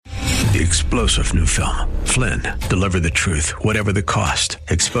The explosive new film, Flynn, deliver the truth, whatever the cost,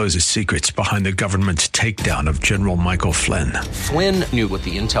 exposes secrets behind the government's takedown of General Michael Flynn. Flynn knew what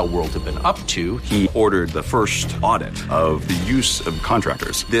the intel world had been up to. He ordered the first audit of the use of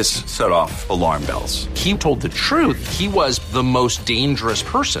contractors. This set off alarm bells. He told the truth. He was the most dangerous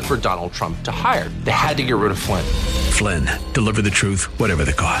person for Donald Trump to hire. They had to get rid of Flynn. Flynn, deliver the truth, whatever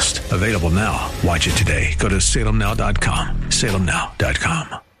the cost. Available now. Watch it today. Go to salemnow.com.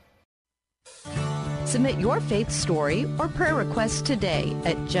 salemnow.com. Submit your faith story or prayer request today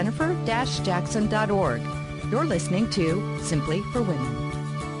at jennifer-jackson.org. You're listening to Simply for Women.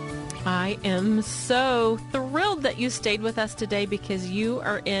 I am so thrilled that you stayed with us today because you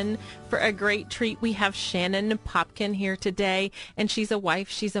are in for a great treat. We have Shannon Popkin here today, and she's a wife,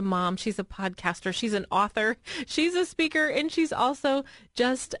 she's a mom, she's a podcaster, she's an author, she's a speaker, and she's also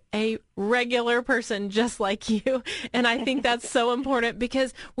just a regular person just like you. And I think that's so important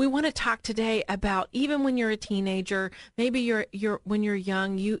because we want to talk today about even when you're a teenager, maybe when you're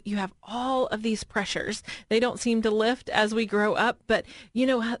young, you have all of these pressures. They don't seem to lift as we grow up, but you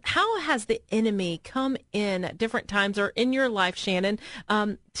know, how has the enemy come in at different times or in your life, Shannon,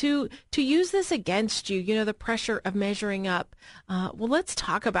 to use this against you, you know, the pressure of measuring up? Well, let's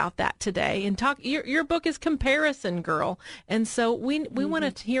talk about that today and talk. Your book is Comparison Girl. And so we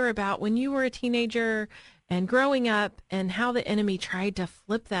want to hear about when you were a teenager and growing up and how the enemy tried to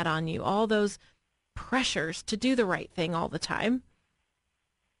flip that on you, all those pressures to do the right thing all the time.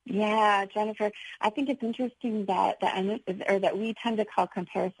 Yeah, Jennifer, I think it's interesting that that we tend to call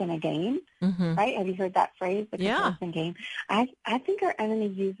comparison a game, right? Have you heard that phrase, the comparison game? I think our enemy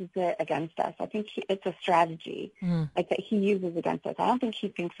uses it against us. I think it's a strategy like that he uses against us. I don't think he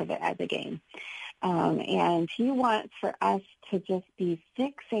thinks of it as a game. And he wants for us to just be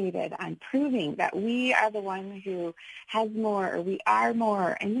fixated on proving that we are the one who has more or we are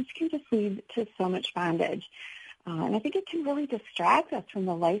more. And this can just lead to so much bondage. And I think it can really distract us from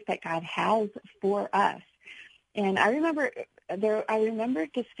the life that God has for us. And I remember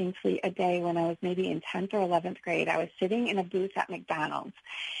distinctly a day when I was maybe in 10th or 11th grade. I was sitting in a booth at McDonald's,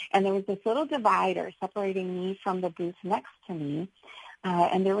 and there was this little divider separating me from the booth next to me.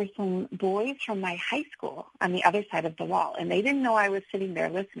 And there were some boys from my high school on the other side of the wall, and they didn't know I was sitting there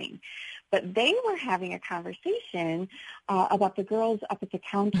listening. But they were having a conversation about the girls up at the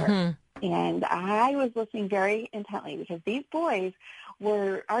counter. And I was listening very intently because these boys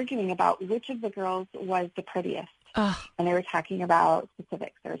were arguing about which of the girls was the prettiest. And they were talking about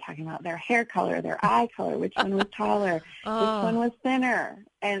specifics. They were talking about their hair color, their eye color, which one was taller, which one was thinner,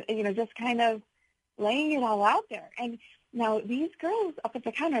 and, you know, just kind of laying it all out there. And now these girls up at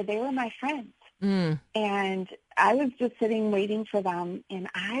the counter, they were my friends. And I was just sitting waiting for them, and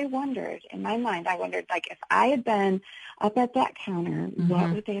I wondered, in my mind, like, if I had been up at that counter,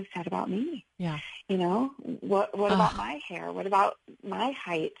 what would they have said about me? Yeah. You know, what about my hair? What about my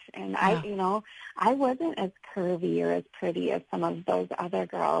height? And I wasn't as curvy or as pretty as some of those other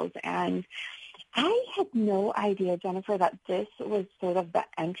girls. And I had no idea, Jennifer, that this was sort of the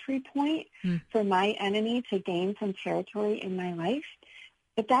entry point for my enemy to gain some territory in my life.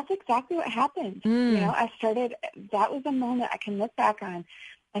 But that's exactly what happened. You know, that was a moment I can look back on.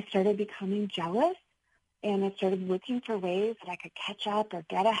 I started becoming jealous, and I started looking for ways that I could catch up or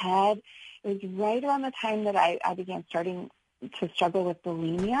get ahead. It was right around the time that I began starting to struggle with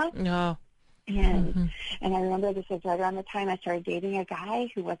bulimia. And I remember this was right around the time I started dating a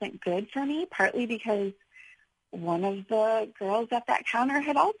guy who wasn't good for me, partly because one of the girls at that counter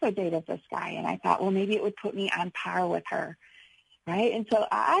had also dated this guy. And I thought, well, maybe it would put me on par with her. Right? And so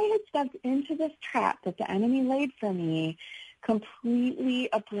I had stepped into this trap that the enemy laid for me, completely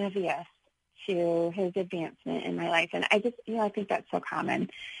oblivious to his advancement in my life. And I just, I think that's so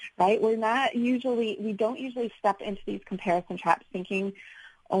common, right? We don't usually step into these comparison traps thinking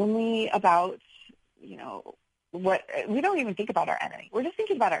only about, what we don't even think about our enemy. We're just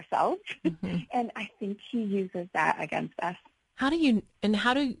thinking about ourselves. And I think he uses that against us. How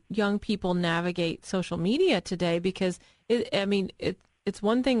do young people navigate social media today? Because it's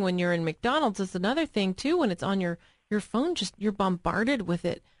one thing when you're in McDonald's, it's another thing too when it's on your phone. Just you're bombarded with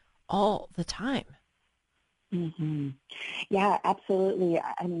it all the time. Yeah, absolutely.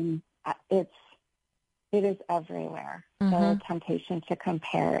 I mean, it is everywhere. The temptation to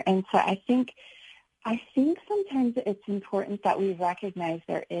compare, and so I think sometimes it's important that we recognize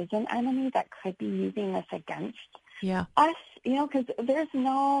there is an enemy that could be using this against us, because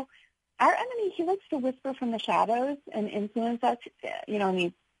our enemy, he likes to whisper from the shadows and influence us,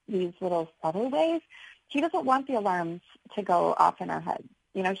 in these little subtle ways. He doesn't want the alarms to go off in our heads.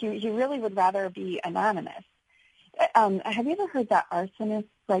 He really would rather be anonymous. Have you ever heard that arsonists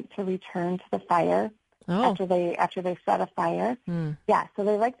like to return to the fire after they set a fire? Yeah, so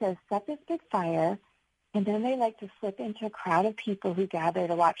they like to set this big fire, and then they like to slip into a crowd of people who gather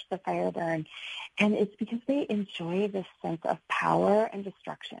to watch the fire burn. And it's because they enjoy this sense of power and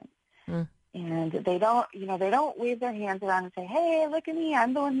destruction. And they don't wave their hands around and say, hey, look at me,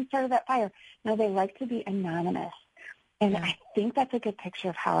 I'm the one who started that fire. No, they like to be anonymous. And I think that's a good picture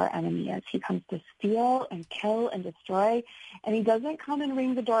of how our enemy is. He comes to steal and kill and destroy, and he doesn't come and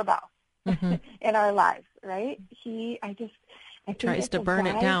ring the doorbell in our lives, right? I think tries to burn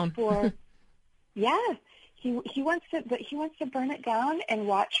it down. He wants to burn it down and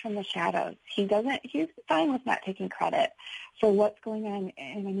watch from the shadows. He's fine with not taking credit for what's going on.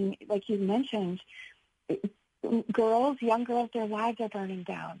 And I mean, like you mentioned, young girls, their lives are burning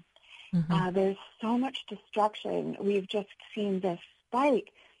down. There's so much destruction. We've just seen this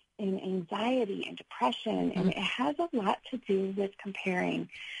spike in anxiety and depression, and it has a lot to do with comparing.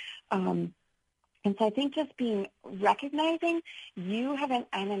 And so I think just recognizing you have an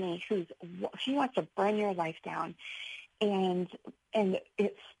enemy he wants to burn your life down. And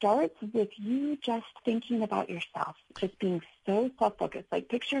it starts with you just thinking about yourself, just being so self-focused. Like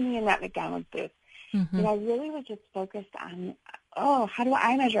picture me in that McDonald's booth. And I really was just focused on, how do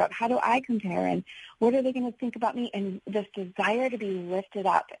I measure up? How do I compare? And what are they going to think about me? And this desire to be lifted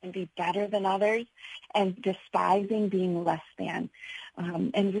up and be better than others and despising being less than.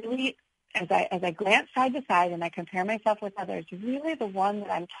 And really, as I glance side to side and I compare myself with others, really the one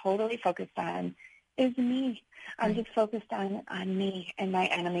that I'm totally focused on is me. I'm just focused on me, and my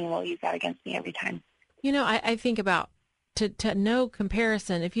enemy will use that against me every time. You know, I think about to no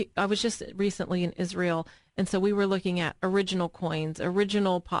comparison. I was just recently in Israel, and so we were looking at original coins,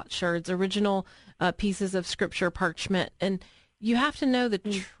 original potsherds, original pieces of scripture parchment, and you have to know the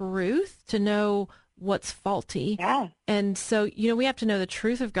truth to know what's faulty. Yeah. And so, we have to know the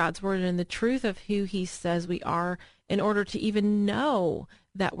truth of God's word and the truth of who he says we are in order to even know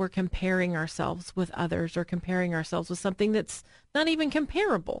that we're comparing ourselves with others or comparing ourselves with something that's not even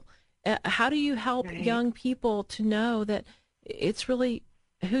comparable. How do you help young people to know that it's really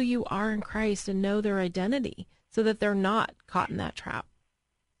who you are in Christ and know their identity so that they're not caught in that trap?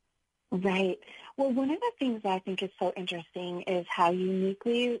 Right. Well, one of the things I think is so interesting is how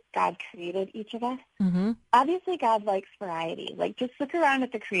uniquely God created each of us. Obviously, God likes variety. Like, just look around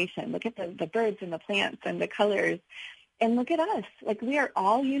at the creation. Look at the birds and the plants and the colors. And look at us. Like, we are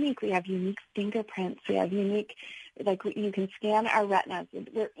all unique. We have unique fingerprints. We have unique, like, you can scan our retinas.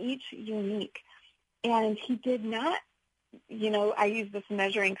 We're each unique. And he did not, I use this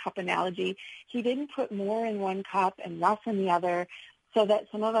measuring cup analogy. He didn't put more in one cup and less in the other so that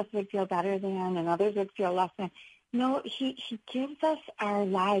some of us would feel better than and others would feel less than. No, he gives us our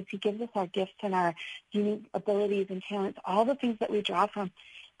lives. He gives us our gifts and our unique abilities and talents, all the things that we draw from.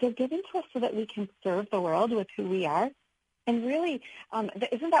 They're given to us so that we can serve the world with who we are. And really,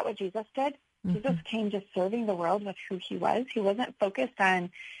 isn't that what Jesus did? Jesus came just serving the world with who he was. He wasn't focused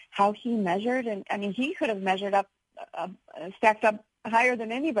on how he measured. And, I mean, he could have measured up, stacked up higher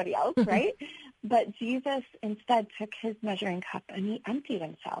than anybody else, right? But Jesus instead took his measuring cup and he emptied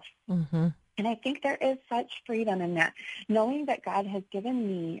himself. And I think there is such freedom in that, knowing that God has given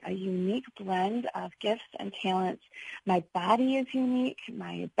me a unique blend of gifts and talents. My body is unique.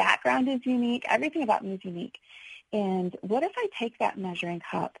 My background is unique. Everything about me is unique. And what if I take that measuring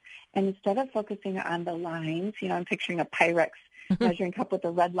cup and instead of focusing on the lines, I'm picturing a Pyrex measuring cup with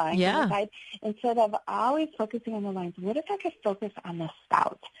the red line on the side, instead of always focusing on the lines, what if I could focus on the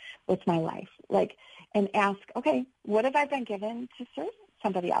spout with my life? And ask, okay, what have I been given to serve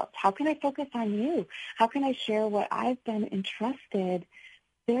somebody else? How can I focus on you? How can I share what I've been entrusted?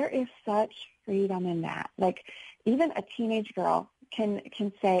 There is such freedom in that. Like, even a teenage girl can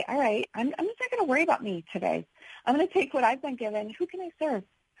say, all right, I'm just not going to worry about me today. I'm going to take what I've been given. Who can I serve?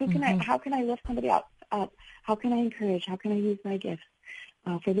 How can I lift somebody else up? How can I encourage? How can I use my gifts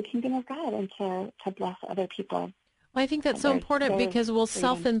for the kingdom of God and to bless other people? Well, I think that's so important because we'll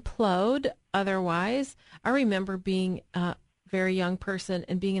self-implode otherwise. I remember being a very young person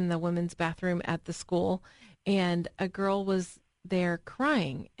and being in the women's bathroom at the school, and a girl was there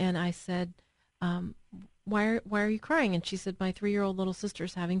crying, and I said, why are you crying? And she said, my 3-year-old little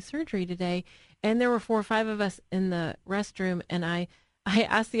sister's having surgery today. And there were 4 or 5 of us in the restroom, and I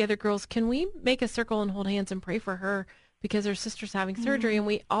asked the other girls, can we make a circle and hold hands and pray for her because her sister's having surgery? And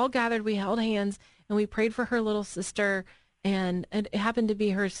we all gathered, we held hands, and we prayed for her little sister. And it happened to be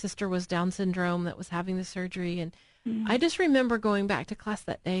her sister was Down syndrome that was having the surgery. And I just remember going back to class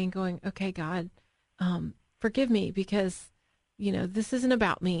that day and going, okay, God, forgive me because, this isn't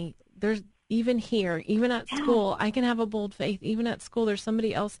about me. even here, even at school, I can have a bold faith. Even at school, there's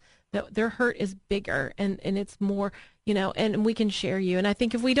somebody else that their hurt is bigger and it's more, and we can share you. And I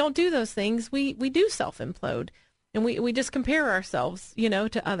think if we don't do those things, we do self-implode and we just compare ourselves,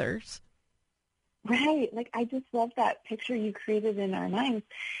 to others. Right. Like, I just love that picture you created in our minds.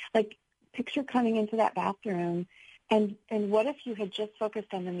 Like, picture coming into that bathroom, and what if you had just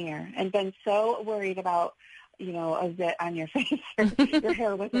focused on the mirror and been so worried about, a zit on your face, or your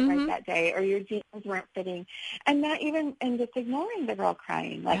hair wasn't right that day, or your jeans weren't fitting, and just ignoring the girl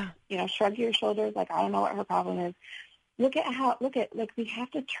crying. Like, shrug your shoulders, like, I don't know what her problem is. Look at, we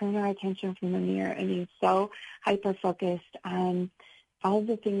have to turn our attention from the mirror and be so hyper-focused on all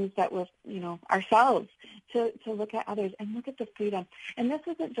the things that we're, ourselves, to look at others and look at the freedom. And this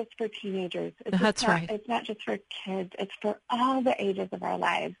isn't just for teenagers. That's right. It's not just for kids. It's for all the ages of our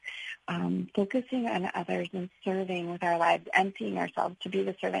lives, focusing on others and serving with our lives, emptying ourselves to be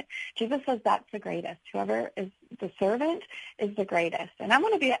the servant. Jesus says that's the greatest. Whoever is the servant is the greatest. And I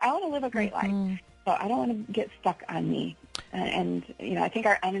want to live a great life. So I don't want to get stuck on me. And I think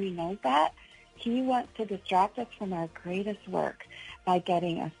our enemy knows that. He wants to distract us from our greatest work by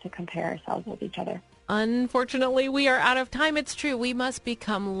getting us to compare ourselves with each other. Unfortunately, we are out of time. It's true. We must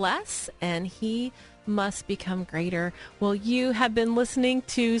become less, and he must become greater. Well, you have been listening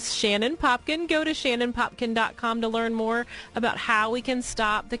to Shannon Popkin. Go to shannonpopkin.com to learn more about how we can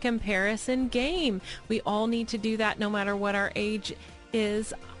stop the comparison game. We all need to do that no matter what our age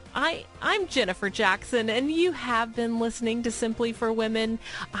is. I'm Jennifer Jackson, and you have been listening to Simply for Women.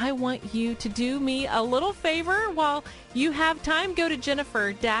 I want you to do me a little favor while you have time. Go to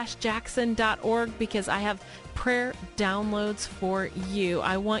jennifer-jackson.org because I have prayer downloads for you.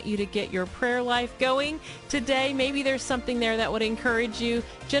 I want you to get your prayer life going today. Maybe there's something there that would encourage you.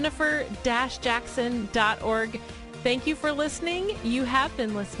 jennifer-jackson.org. Thank you for listening. You have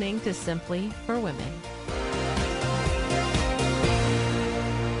been listening to Simply for Women.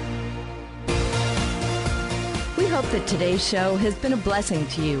 We hope that today's show has been a blessing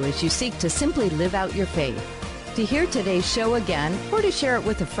to you as you seek to simply live out your faith. To hear today's show again or to share it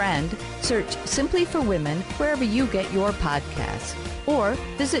with a friend, search Simply for Women wherever you get your podcasts. Or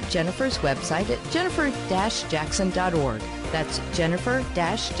visit Jennifer's website at jennifer-jackson.org. That's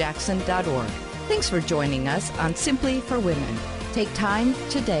jennifer-jackson.org. Thanks for joining us on Simply for Women. Take time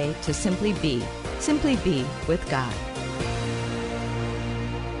today to simply be with God.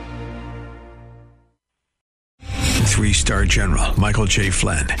 Three-star General Michael J.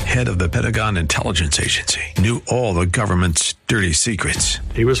 Flynn, head of the Pentagon Intelligence Agency, knew all the government's dirty secrets.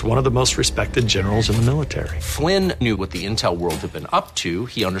 He was one of the most respected generals in the military. Flynn knew what the intel world had been up to.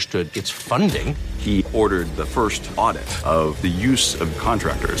 He understood its funding. He ordered the first audit of the use of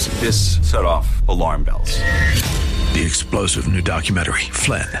contractors. This set off alarm bells. The explosive new documentary,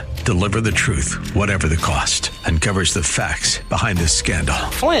 Flynn, Deliver the Truth, Whatever the Cost, uncovers the facts behind this scandal.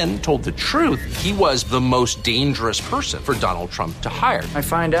 Flynn told the truth. He was the most dangerous person for Donald Trump to hire. I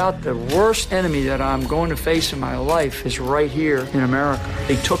find out the worst enemy that I'm going to face in my life is right here in America.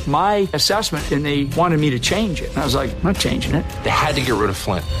 They took my assessment and they wanted me to change it. And I was like, I'm not changing it. They had to get rid of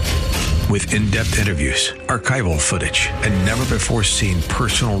Flynn. With in-depth interviews, archival footage, and never-before-seen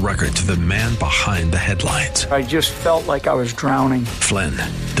personal records of the man behind the headlines. I just felt like I was drowning. Flynn,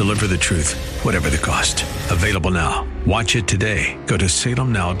 Deliver the Truth, Whatever the Cost. Available now. Watch it today. Go to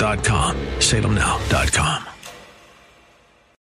salemnow.com. salemnow.com.